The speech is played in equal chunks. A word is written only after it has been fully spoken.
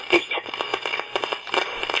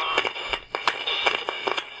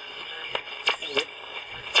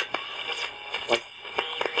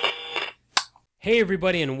Hey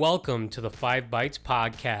everybody, and welcome to the 5 Bytes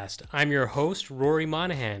Podcast. I'm your host, Rory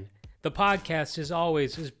Monahan. The podcast, as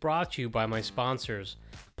always, is brought to you by my sponsors,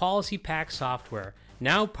 Policy Pack Software,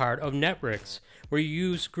 now part of Networks, where you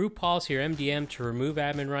use Group Policy or MDM to remove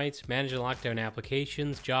admin rights, manage and lock down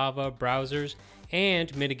applications, Java, browsers,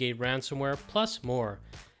 and mitigate ransomware, plus more.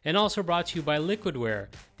 And also brought to you by Liquidware,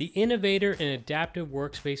 the innovator in adaptive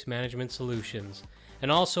workspace management solutions.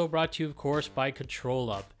 And also brought to you, of course, by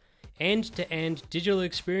ControlUp, end-to-end digital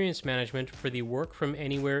experience management for the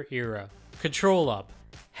work-from-anywhere era. ControlUp.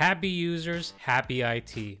 Happy users, happy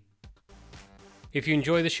IT. If you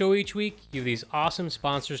enjoy the show each week, you have these awesome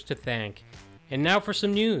sponsors to thank. And now for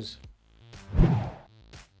some news.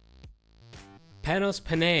 Panos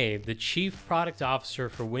Panay, the Chief Product Officer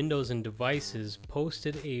for Windows and Devices,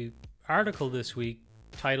 posted an article this week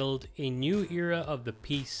titled A New Era of the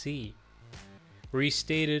PC, where he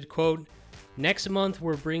stated, quote, "Next month,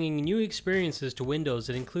 we're bringing new experiences to Windows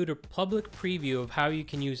that include a public preview of how you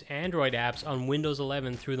can use Android apps on Windows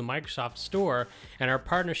 11 through the Microsoft Store and our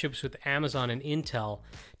partnerships with Amazon and Intel,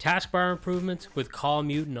 taskbar improvements with call,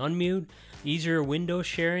 mute, and unmute, easier window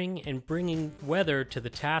sharing, and bringing weather to the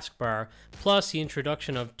taskbar, plus the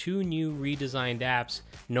introduction of 2 new redesigned apps,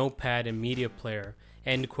 Notepad and Media Player,"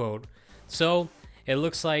 end quote. So, it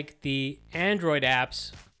looks like the Android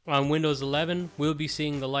apps on Windows 11 will be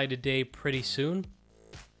seeing the light of day pretty soon.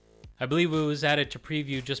 I believe it was added to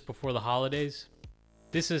preview just before the holidays.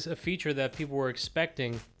 This is a feature that people were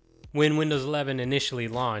expecting when Windows 11 initially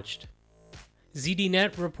launched.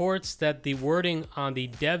 ZDNet reports that the wording on the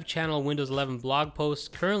Dev Channel Windows 11 blog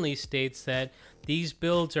post currently states that these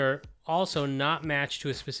builds are also not matched to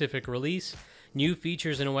a specific release. New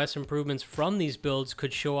features and OS improvements from these builds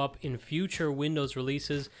could show up in future Windows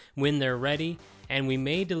releases when they're ready, and we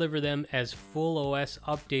may deliver them as full OS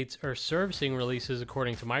updates or servicing releases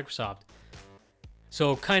according to Microsoft.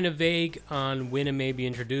 So kind of vague on when it may be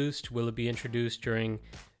introduced. Will it be introduced during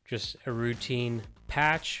just a routine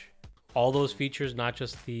patch, all those features, not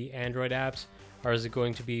just the Android apps, or is it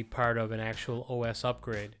going to be part of an actual OS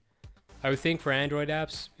upgrade? I would think for Android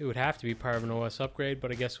apps, it would have to be part of an OS upgrade,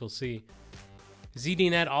 but I guess we'll see.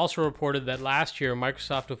 ZDNet also reported that last year,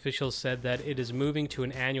 Microsoft officials said that it is moving to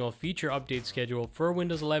an annual feature update schedule for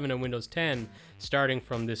Windows 11 and Windows 10 starting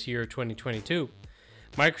from this year, 2022.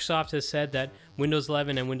 Microsoft has said that Windows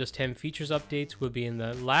 11 and Windows 10 features updates will be in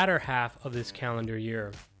the latter half of this calendar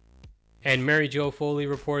year. And Mary Jo Foley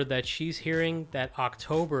reported that she's hearing that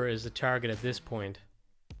October is the target at this point.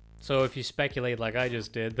 So if you speculate like I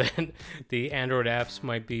just did, that the Android apps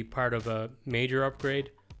might be part of a major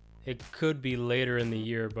upgrade, it could be later in the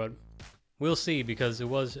year, but we'll see, because it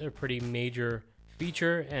was a pretty major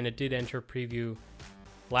feature and it did enter preview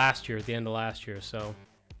last year, at the end of last year. So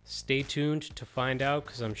stay tuned to find out,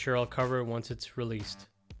 because I'm sure I'll cover it once it's released.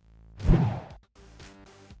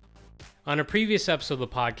 On a previous episode of the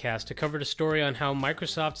podcast, I covered a story on how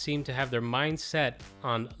Microsoft seemed to have their mind set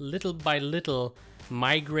on little by little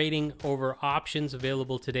migrating over options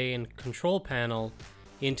available today in Control Panel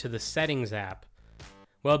into the Settings app.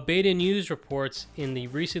 Well, Beta News reports in the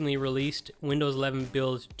recently released Windows 11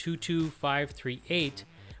 build 22538,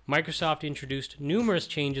 Microsoft introduced numerous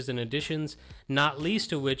changes and additions, not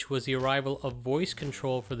least of which was the arrival of voice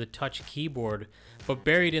control for the touch keyboard. But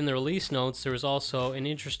buried in the release notes, there was also an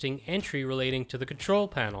interesting entry relating to the control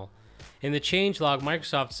panel. In the changelog,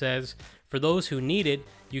 Microsoft says, for those who need it,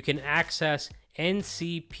 you can access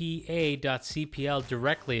ncpa.cpl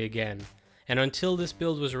directly again. And until this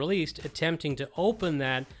build was released, attempting to open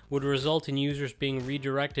that would result in users being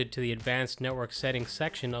redirected to the advanced network settings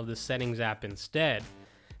section of the Settings app instead.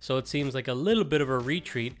 So it seems like a little bit of a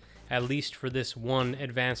retreat, at least for this one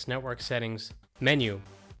advanced network settings menu.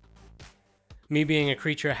 Me being a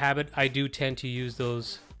creature of habit, I do tend to use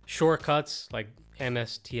those shortcuts like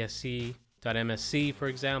mstsc.msc, for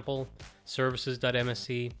example,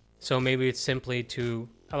 services.msc. So maybe it's simply to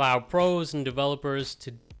allow pros and developers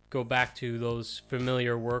to go back to those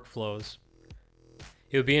familiar workflows.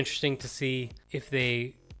 It would be interesting to see if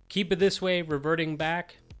they keep it this way, reverting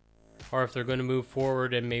back, or if they're going to move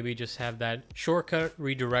forward and maybe just have that shortcut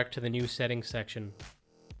redirect to the new settings section.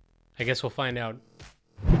 I guess we'll find out.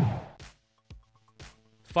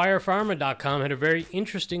 FirePharma.com had a very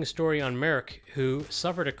interesting story on Merck, who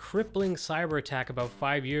suffered a crippling cyber attack about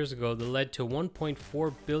 5 years ago that led to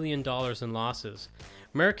 $1.4 billion in losses.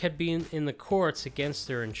 Merck had been in the courts against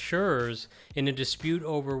their insurers in a dispute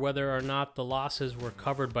over whether or not the losses were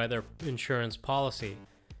covered by their insurance policy.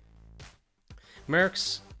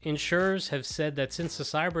 Merck's insurers have said that since the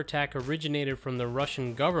cyber attack originated from the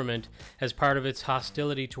Russian government as part of its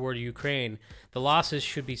hostility toward Ukraine, the losses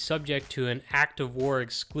should be subject to an act of war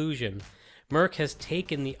exclusion. Merck has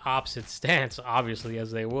taken the opposite stance, obviously,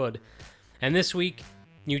 as they would. And this week,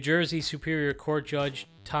 New Jersey Superior Court Judge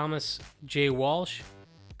Thomas J. Walsh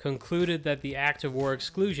concluded that the act of war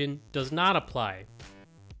exclusion does not apply.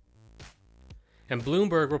 And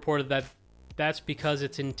Bloomberg reported that that's because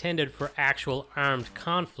it's intended for actual armed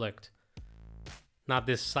conflict, not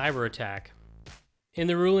this cyber attack. In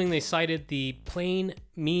the ruling, they cited the plain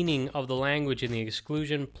meaning of the language in the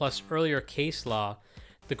exclusion plus earlier case law.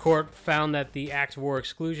 The court found that the act of war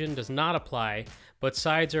exclusion does not apply, but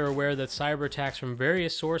sides are aware that cyber attacks from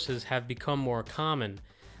various sources have become more common.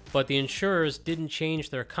 But the insurers didn't change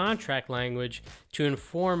their contract language to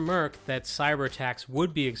inform Merck that cyber attacks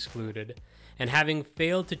would be excluded. And having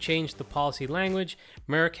failed to change the policy language,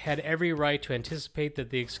 Merck had every right to anticipate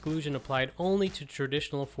that the exclusion applied only to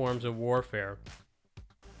traditional forms of warfare.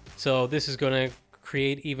 So this is going to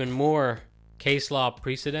create even more case law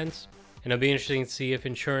precedents, and it'll be interesting to see if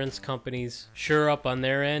insurance companies shore up on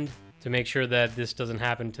their end to make sure that this doesn't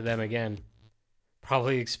happen to them again.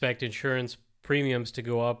 Probably expect insurance premiums to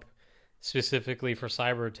go up specifically for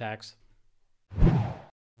cyber attacks.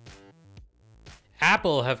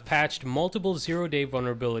 Apple have patched multiple zero-day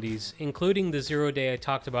vulnerabilities, including the zero-day I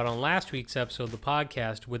talked about on last week's episode of the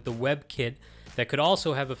podcast with the WebKit that could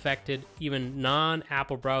also have affected even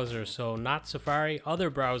non-Apple browsers, so not Safari,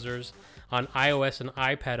 other browsers on iOS and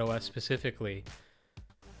iPadOS specifically.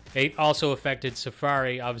 It also affected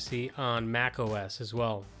Safari, obviously, on macOS as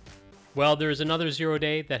well. Well, there's another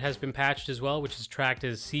zero-day that has been patched as well, which is tracked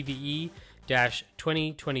as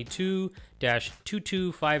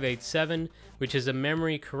CVE-2022-22587, which is a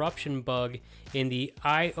memory corruption bug in the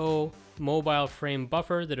I/O mobile frame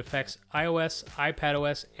buffer that affects iOS,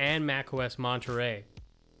 iPadOS, and macOS Monterey.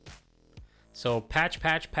 So patch.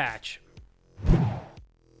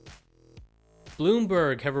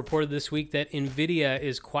 Bloomberg have reported this week that NVIDIA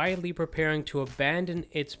is quietly preparing to abandon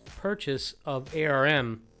its purchase of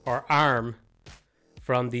ARM, or ARM,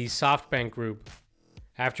 from the SoftBank Group,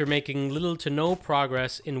 after making little to no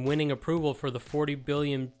progress in winning approval for the $40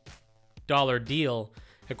 billion deal,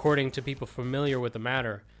 according to people familiar with the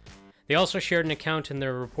matter. They also shared an account in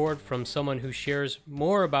their report from someone who shares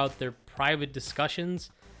more about their private discussions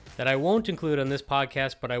that I won't include on this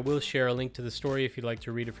podcast, but I will share a link to the story if you'd like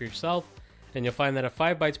to read it for yourself, and you'll find that at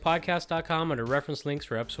 5bytespodcast.com under reference links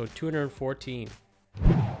for episode 214.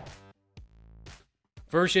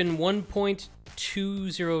 Version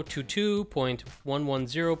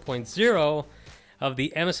 1.2022.110.0 of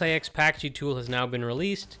the MSIX packaging tool has now been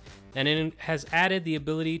released, and it has added the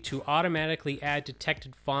ability to automatically add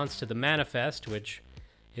detected fonts to the manifest, which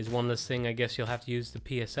is one less thing I guess you'll have to use the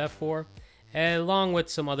PSF for, along with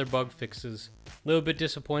some other bug fixes. A little bit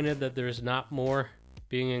disappointed that there's not more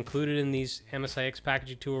being included in these MSIX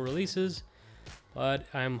packaging tool releases, but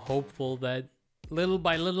I'm hopeful that little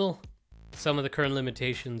by little some of the current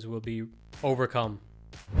limitations will be overcome.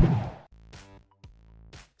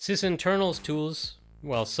 Sysinternals tools,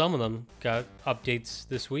 well, some of them got updates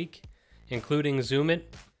this week, including Zoomit,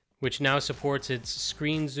 which now supports its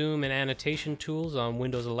screen zoom and annotation tools on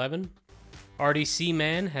Windows 11.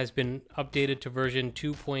 RDCman has been updated to version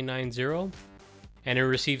 2.90, and it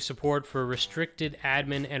received support for restricted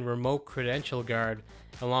admin and remote credential guard,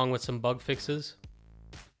 along with some bug fixes.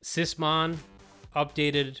 Sysmon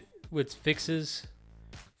updated with fixes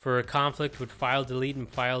for a conflict with file delete and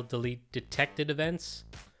file delete detected events.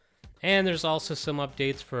 And there's also some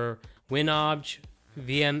updates for WinObj,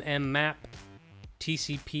 VMMap,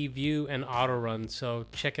 TCP View, and Autorun. So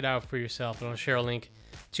check it out for yourself, and I'll share a link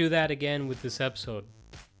to that again with this episode.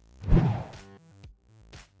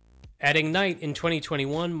 At Ignite in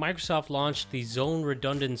 2021, Microsoft launched the Zone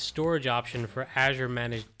Redundant Storage option for Azure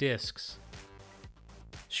Managed Disks.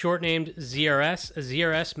 Short-named ZRS,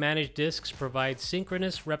 ZRS Managed Disks provide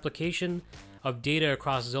synchronous replication of data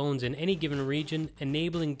across zones in any given region,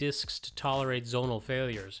 enabling disks to tolerate zonal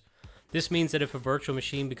failures. This means that if a virtual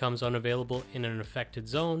machine becomes unavailable in an affected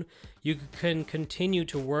zone, you can continue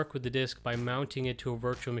to work with the disk by mounting it to a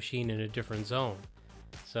virtual machine in a different zone.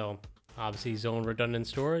 So, obviously, zone redundant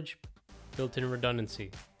storage, built-in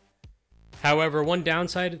redundancy. However, one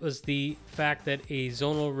downside was the fact that a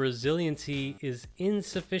zonal resiliency is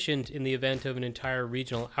insufficient in the event of an entire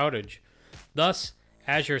regional outage. Thus,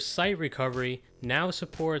 Azure Site Recovery now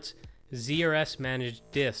supports ZRS managed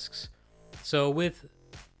disks. So with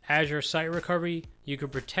Azure Site Recovery, you can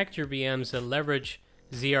protect your VMs that leverage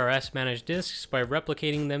ZRS managed disks by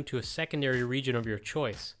replicating them to a secondary region of your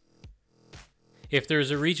choice. If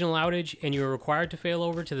there's a regional outage and you're required to fail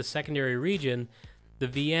over to the secondary region, the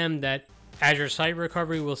VM that Azure Site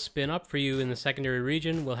Recovery will spin up for you in the secondary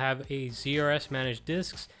region will have a ZRS managed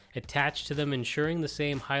disks attached to them, ensuring the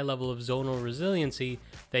same high level of zonal resiliency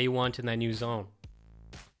that you want in that new zone.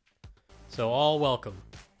 So all welcome.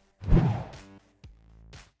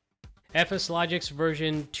 FSLogix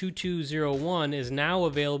version 2201 is now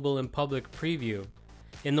available in public preview.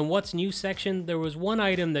 In the What's New section, there was one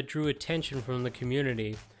item that drew attention from the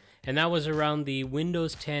community, and that was around the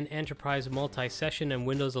Windows 10 Enterprise Multi-Session and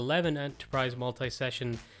Windows 11 Enterprise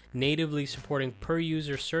Multi-Session natively supporting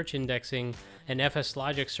per-user search indexing and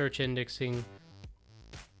FSLogix search indexing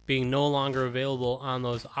being no longer available on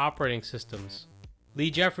those operating systems.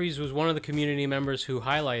 Lee Jeffries was one of the community members who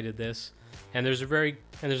highlighted this, and there's a very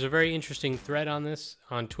interesting thread on this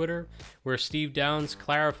on Twitter where Steve Downs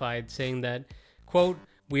clarified, saying that, quote,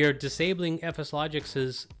 "We are disabling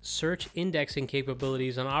FSLogix's search indexing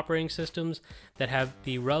capabilities on operating systems that have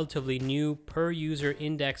the relatively new per-user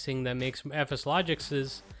indexing that makes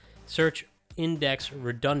FSLogix's search index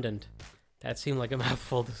redundant." That seemed like a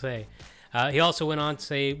mouthful to say. He also went on to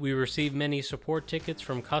say, "We receive many support tickets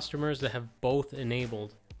from customers that have both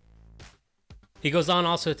enabled." He goes on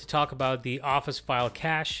also to talk about the Office file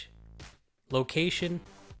cache location.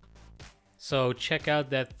 So check out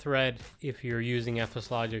that thread if you're using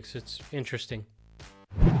FSLogix. It's interesting.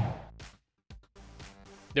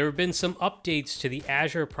 There have been some updates to the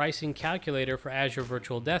Azure pricing calculator for Azure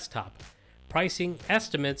Virtual Desktop. Pricing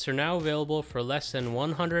estimates are now available for less than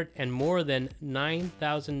 100 and more than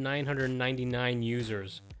 9,999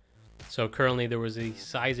 users. So currently there was a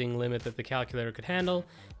sizing limit that the calculator could handle.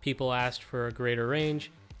 People asked for a greater range,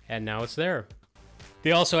 and now it's there.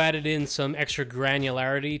 They also added in some extra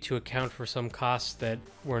granularity to account for some costs that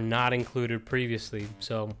were not included previously.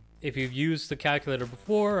 So if you've used the calculator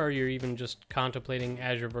before, or you're even just contemplating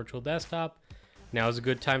Azure Virtual Desktop, now is a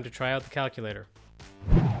good time to try out the calculator.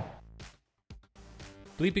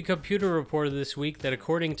 Bleepy Computer reported this week that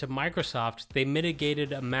according to Microsoft, they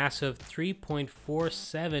mitigated a massive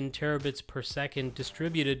 3.47 terabits per second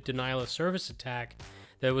distributed denial of service attack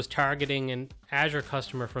that was targeting an Azure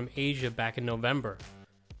customer from Asia back in November.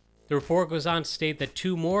 The report goes on to state that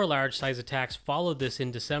two more large-size attacks followed this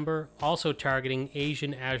in December, also targeting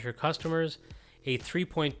Asian Azure customers, a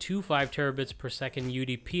 3.25 terabits per second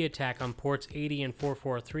UDP attack on ports 80 and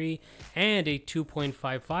 443, and a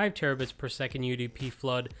 2.55 terabits per second UDP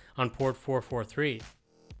flood on port 443.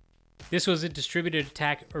 This was a distributed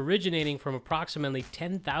attack originating from approximately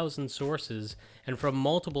 10,000 sources and from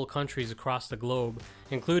multiple countries across the globe,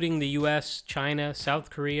 including the US, China, South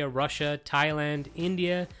Korea, Russia, Thailand,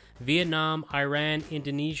 India, Vietnam, Iran,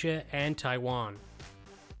 Indonesia, and Taiwan.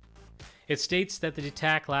 It states that the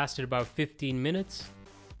attack lasted about 15 minutes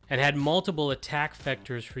and had multiple attack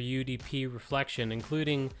vectors for UDP reflection,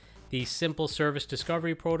 including the Simple Service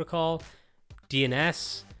Discovery Protocol,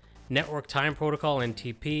 DNS, Network Time Protocol,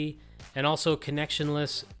 NTP, and also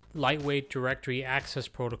Connectionless Lightweight Directory Access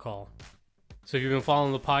Protocol. So if you've been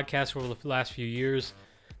following the podcast over the last few years,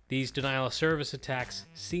 these denial of service attacks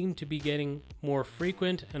seem to be getting more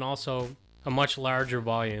frequent and also a much larger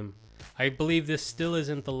volume. I believe this still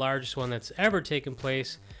isn't the largest one that's ever taken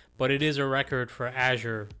place, but it is a record for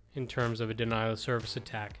Azure in terms of a denial of service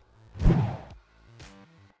attack.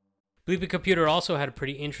 Bleepy Computer also had a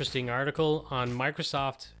pretty interesting article on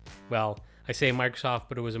Microsoft. Well, I say Microsoft,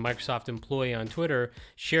 but it was a Microsoft employee on Twitter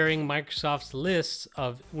sharing Microsoft's lists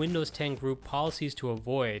of Windows 10 group policies to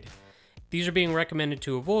avoid. These are being recommended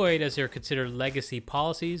to avoid as they're considered legacy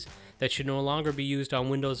policies that should no longer be used on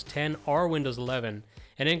Windows 10 or Windows 11.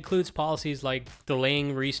 And it includes policies like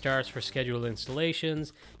delaying restarts for scheduled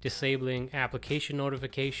installations, disabling application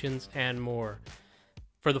notifications, and more.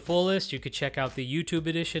 For the full list, you could check out the YouTube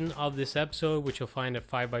edition of this episode, which you'll find at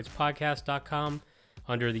 5bytespodcast.com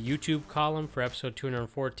under the YouTube column for episode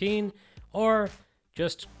 214, or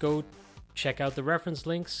just go check out the reference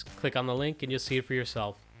links, click on the link, and you'll see it for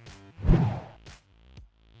yourself.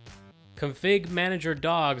 Config Manager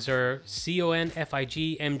Dogs, or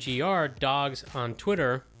CONFIGMGR Dogs on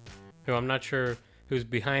Twitter, who I'm not sure who's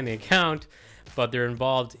behind the account, but they're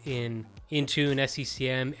involved in Intune,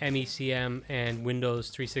 SCCM, MECM, and Windows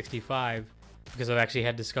 365, because I've actually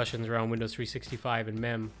had discussions around Windows 365 and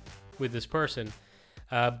MEM with this person.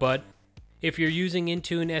 But if you're using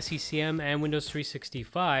Intune, SCCM, and Windows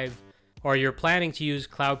 365, or you're planning to use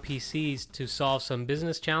cloud PCs to solve some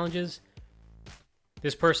business challenges,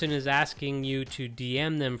 this person is asking you to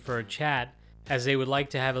DM them for a chat, as they would like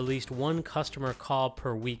to have at least one customer call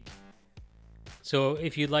per week. So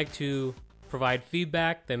if you'd like to provide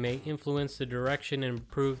feedback that may influence the direction and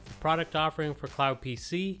improve the product offering for Cloud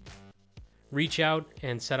PC, reach out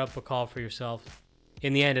and set up a call for yourself.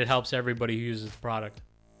 In the end, it helps everybody who uses the product.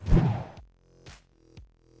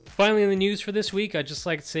 Finally, in the news for this week, I'd just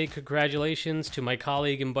like to say congratulations to my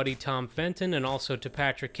colleague and buddy Tom Fenton and also to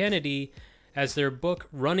Patrick Kennedy, as their book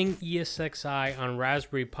Running ESXi on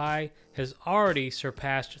Raspberry Pi has already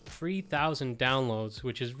surpassed 3,000 downloads,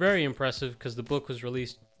 which is very impressive because the book was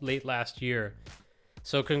released late last year.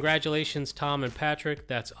 So congratulations, Tom and Patrick.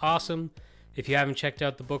 That's awesome. If you haven't checked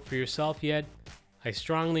out the book for yourself yet, I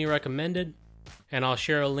strongly recommend it, and I'll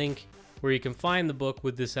share a link where you can find the book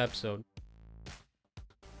with this episode.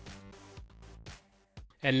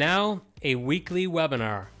 And now, a weekly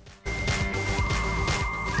webinar.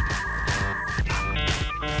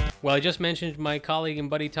 Well, I just mentioned my colleague and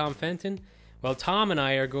buddy Tom Fenton. Well, Tom and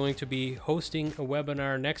I are going to be hosting a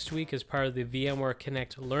webinar next week as part of the VMware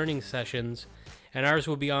Connect learning sessions, and ours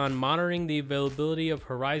will be on monitoring the availability of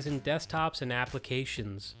Horizon desktops and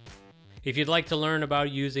applications. If you'd like to learn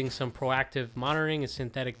about using some proactive monitoring and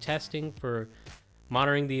synthetic testing for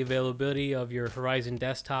monitoring the availability of your Horizon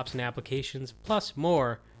desktops and applications, plus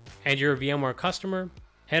more, and you're a VMware customer,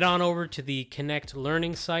 head on over to the Connect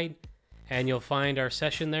Learning site, and you'll find our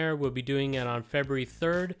session there. We'll be doing it on February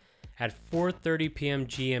 3rd at 4:30 p.m.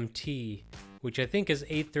 GMT, which I think is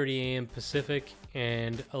 8:30 a.m. Pacific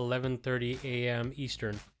and 11:30 a.m.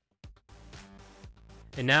 Eastern.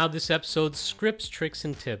 And now this episode's scripts, tricks,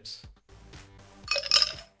 and tips.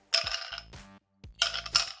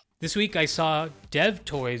 This week I saw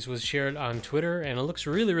DevToys was shared on Twitter, and it looks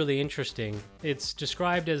really, really interesting. It's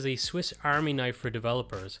described as a Swiss Army knife for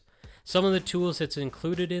developers. Some of the tools that's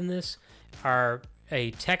included in this are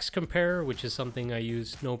a text comparer, which is something I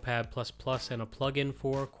use Notepad++ and a plugin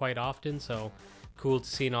for quite often, so cool to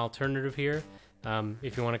see an alternative here.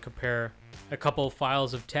 If you want to compare a couple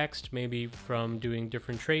files of text, maybe from doing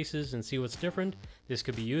different traces and see what's different, this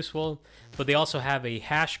could be useful. But they also have a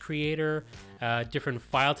hash creator, different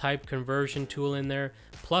file type conversion tool in there,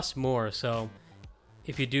 plus more. So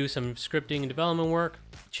if you do some scripting and development work,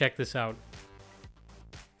 check this out.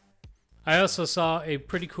 I also saw a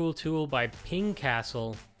pretty cool tool by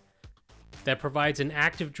Pingcastle that provides an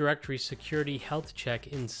Active Directory security health check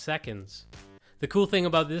in seconds. The cool thing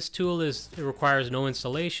about this tool is it requires no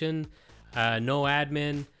installation, no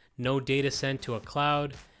admin, no data sent to a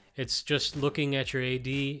cloud. It's just looking at your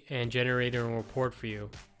AD and generating a report for you.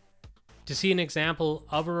 To see an example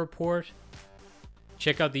of a report,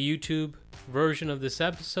 check out the YouTube version of this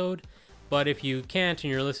episode. But if you can't and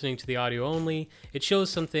you're listening to the audio only, it shows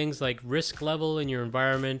some things like risk level in your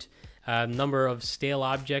environment, number of stale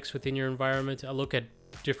objects within your environment, a look at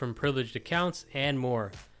different privileged accounts, and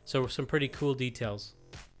more. So some pretty cool details.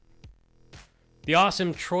 The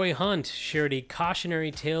awesome Troy Hunt shared a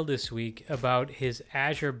cautionary tale this week about his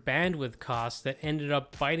Azure bandwidth costs that ended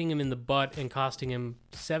up biting him in the butt and costing him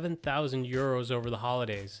 7,000 euros over the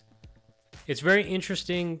holidays. It's very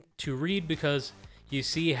interesting to read because you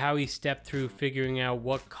see how he stepped through figuring out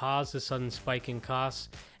what caused the sudden spike in costs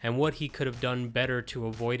and what he could have done better to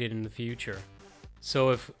avoid it in the future. So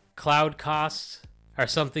if cloud costs are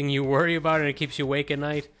something you worry about and it keeps you awake at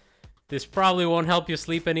night, this probably won't help you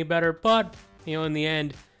sleep any better, but in the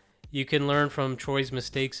end, you can learn from Troy's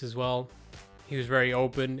mistakes as well. He was very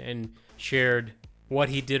open and shared what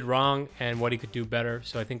he did wrong and what he could do better,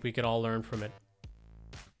 so I think we could all learn from it.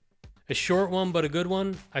 A short one, but a good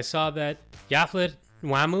one. I saw that Yaflet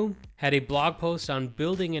Nwamu had a blog post on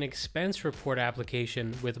building an expense report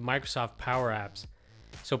application with Microsoft Power Apps.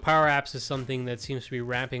 So Power Apps is something that seems to be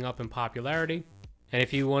ramping up in popularity. And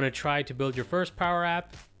if you want to try to build your first Power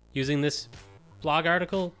App using this blog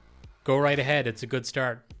article, go right ahead. It's a good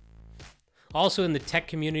start. Also in the tech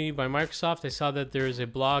community by Microsoft, I saw that there is a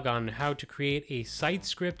blog on how to create a site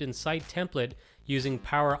script and site template using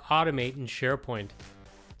Power Automate in SharePoint.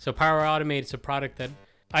 So Power Automate is a product that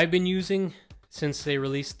I've been using since they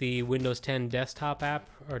released the Windows 10 desktop app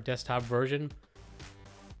or desktop version.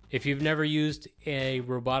 If you've never used a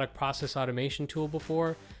robotic process automation tool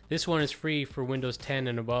before, this one is free for Windows 10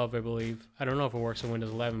 and above, I believe. I don't know if it works on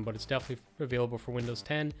Windows 11, but it's definitely available for Windows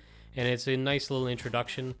 10, and it's a nice little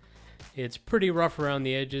introduction. It's pretty rough around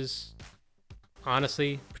the edges,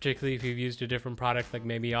 honestly, particularly if you've used a different product like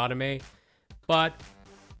maybe Automate, but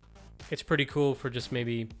it's pretty cool for just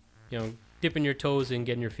maybe, dipping your toes and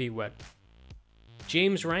getting your feet wet.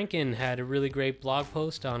 James Rankin had a really great blog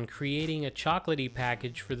post on creating a chocolatey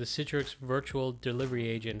package for the Citrix Virtual Delivery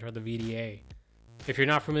Agent, or the VDA. If you're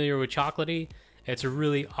not familiar with Chocolatey, It's a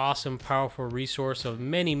really awesome, powerful resource of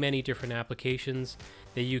many, many different applications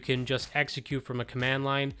that you can just execute from a command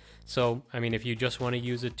line. So, I mean, if you just want to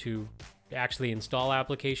use it to actually install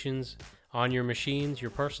applications on your machines,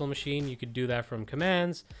 your personal machine, you could do that from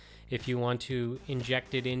commands. If you want to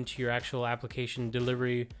inject it into your actual application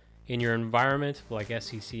delivery in your environment, like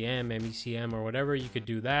SCCM, MECM, or whatever, you could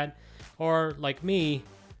do that. Or like me,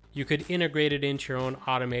 you could integrate it into your own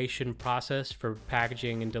automation process for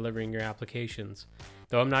packaging and delivering your applications.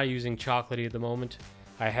 Though I'm not using Chocolatey at the moment,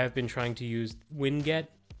 I have been trying to use Winget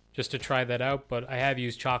just to try that out, but I have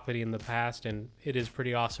used Chocolatey in the past, and it is a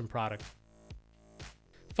pretty awesome product.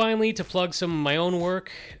 Finally, to plug some of my own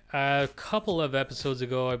work, a couple of episodes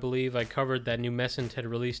ago, I believe, I covered that Numescent had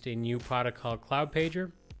released a new product called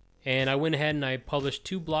CloudPager, and I went ahead and I published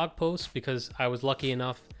 2 blog posts because I was lucky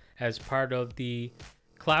enough, as part of the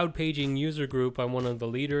Cloud Paging user group, I'm one of the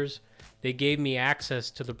leaders. They gave me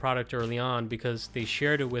access to the product early on because they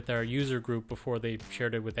shared it with our user group before they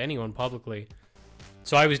shared it with anyone publicly.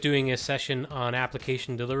 So I was doing a session on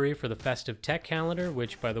application delivery for the Festive Tech Calendar,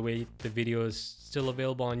 which, by the way, the video is still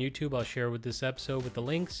available on YouTube. I'll share with this episode with the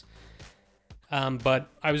links. But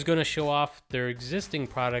I was going to show off their existing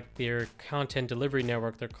product, their content delivery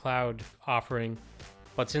network, their cloud offering.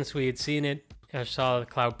 But since we had seen it, I saw the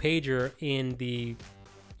CloudPager in the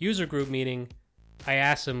user group meeting, I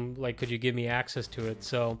asked them, like, could you give me access to it?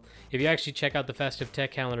 So if you actually check out the Festive Tech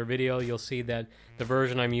Calendar video, you'll see that the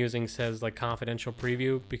version I'm using says like confidential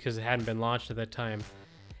preview because it hadn't been launched at that time.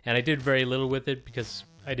 And I did very little with it because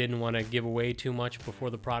I didn't want to give away too much before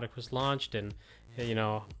the product was launched. And, you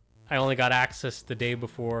know, I only got access the day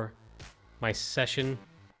before my session,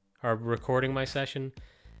 or recording my session.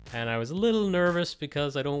 And I was a little nervous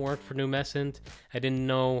because I don't work for Numescent. I didn't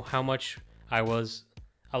know how much I was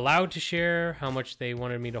allowed to share, how much they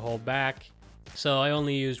wanted me to hold back. So I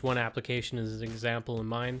only used one application as an example in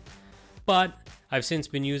mine. But I've since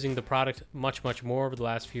been using the product much, much more over the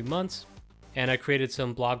last few months. And I created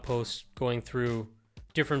some blog posts going through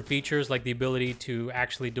different features, like the ability to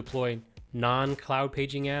actually deploy non-cloud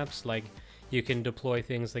paging apps. Like you can deploy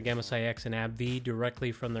things like MSIX and AppV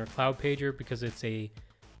directly from their CloudPager because it's a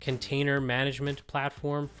container management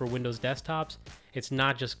platform for Windows desktops. It's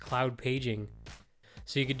not just cloud paging.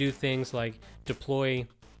 So you could do things like deploy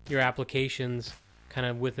your applications kind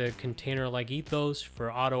of with a container-like ethos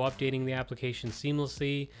for auto-updating the application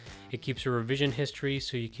seamlessly. It keeps a revision history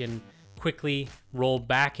so you can quickly roll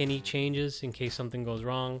back any changes in case something goes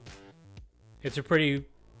wrong. It's a pretty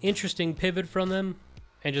interesting pivot from them.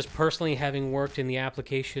 And just personally having worked in the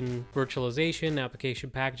application virtualization, application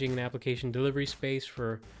packaging, and application delivery space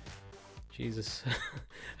for,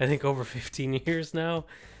 I think over 15 years now,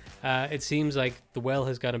 it seems like the well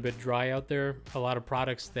has gotten a bit dry out there. A lot of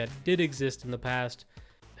products that did exist in the past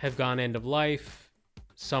have gone end of life.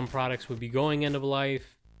 Some products would be going end of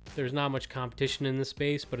life. There's not much competition in the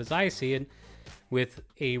space, but as I see it, with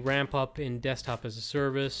a ramp up in desktop as a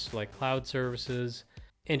service, like cloud services,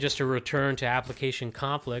 and just a return to application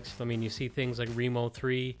conflicts. I mean, you see things like Remo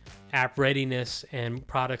 3, App Readiness, and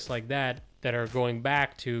products like that that are going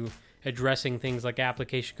back to addressing things like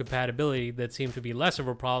application compatibility that seem to be less of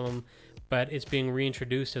a problem, but it's being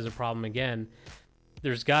reintroduced as a problem again.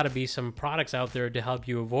 There's got to be some products out there to help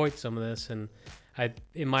you avoid some of this. And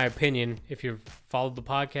in my opinion, if you've followed the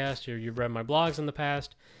podcast or you've read my blogs in the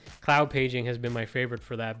past, cloud paging has been my favorite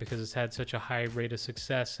for that because it's had such a high rate of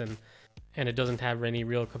success and it doesn't have any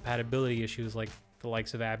real compatibility issues like the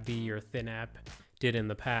likes of AppV or ThinApp did in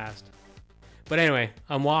the past. But anyway,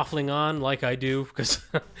 I'm waffling on like I do because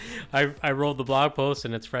I wrote the blog post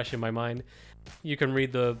and it's fresh in my mind. You can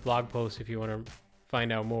read the blog post if you want to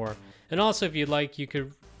find out more. And also, if you'd like, you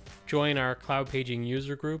could join our Cloud Paging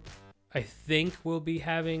user group. I think we'll be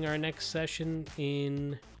having our next session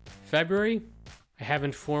in February. I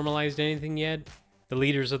haven't formalized anything yet. The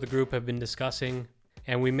leaders of the group have been discussing,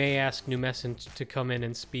 and we may ask Numescent to come in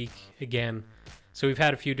and speak again. So we've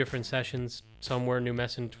had a few different sessions, some where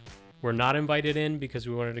Numescent were not invited in because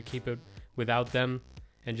we wanted to keep it without them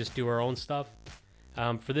and just do our own stuff.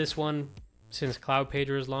 For this one, since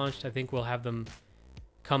CloudPager is launched, I think we'll have them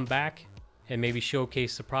come back and maybe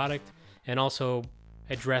showcase the product and also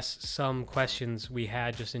address some questions we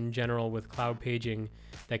had just in general with cloud paging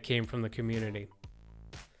that came from the community.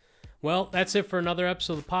 Well, that's it for another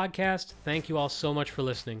episode of the podcast. Thank you all so much for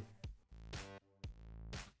listening.